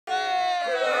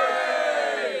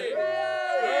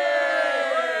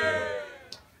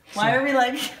Why are we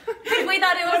like... Because we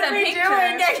thought it was a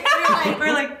picture.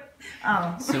 We're like,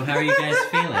 oh. So how are you guys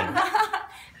feeling?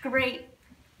 Great.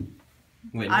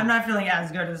 Whitney? I'm not feeling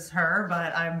as good as her,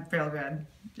 but I feel good.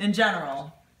 In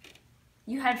general.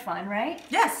 You had fun, right?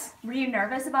 Yes. Were you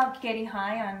nervous about getting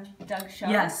high on Doug's show?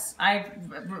 Yes. I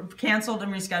canceled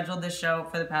and rescheduled this show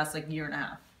for the past year and a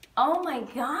half. Oh my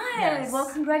god. Yes. Well,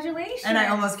 congratulations. And I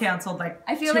almost canceled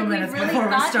I feel 2 like minutes we've really before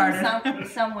we started. gotten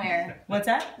somewhere. What's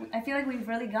that? I feel like we've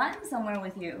really gotten somewhere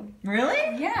with you.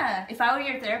 Really? Yeah. If I were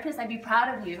your therapist, I'd be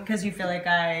proud of you. Because you feel like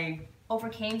I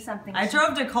overcame something. I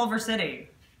drove to Culver City.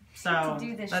 So to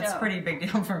do this that's show. a pretty big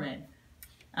deal for me.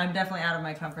 I'm definitely out of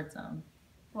my comfort zone.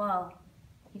 Well,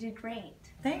 you did great.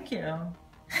 Thank you.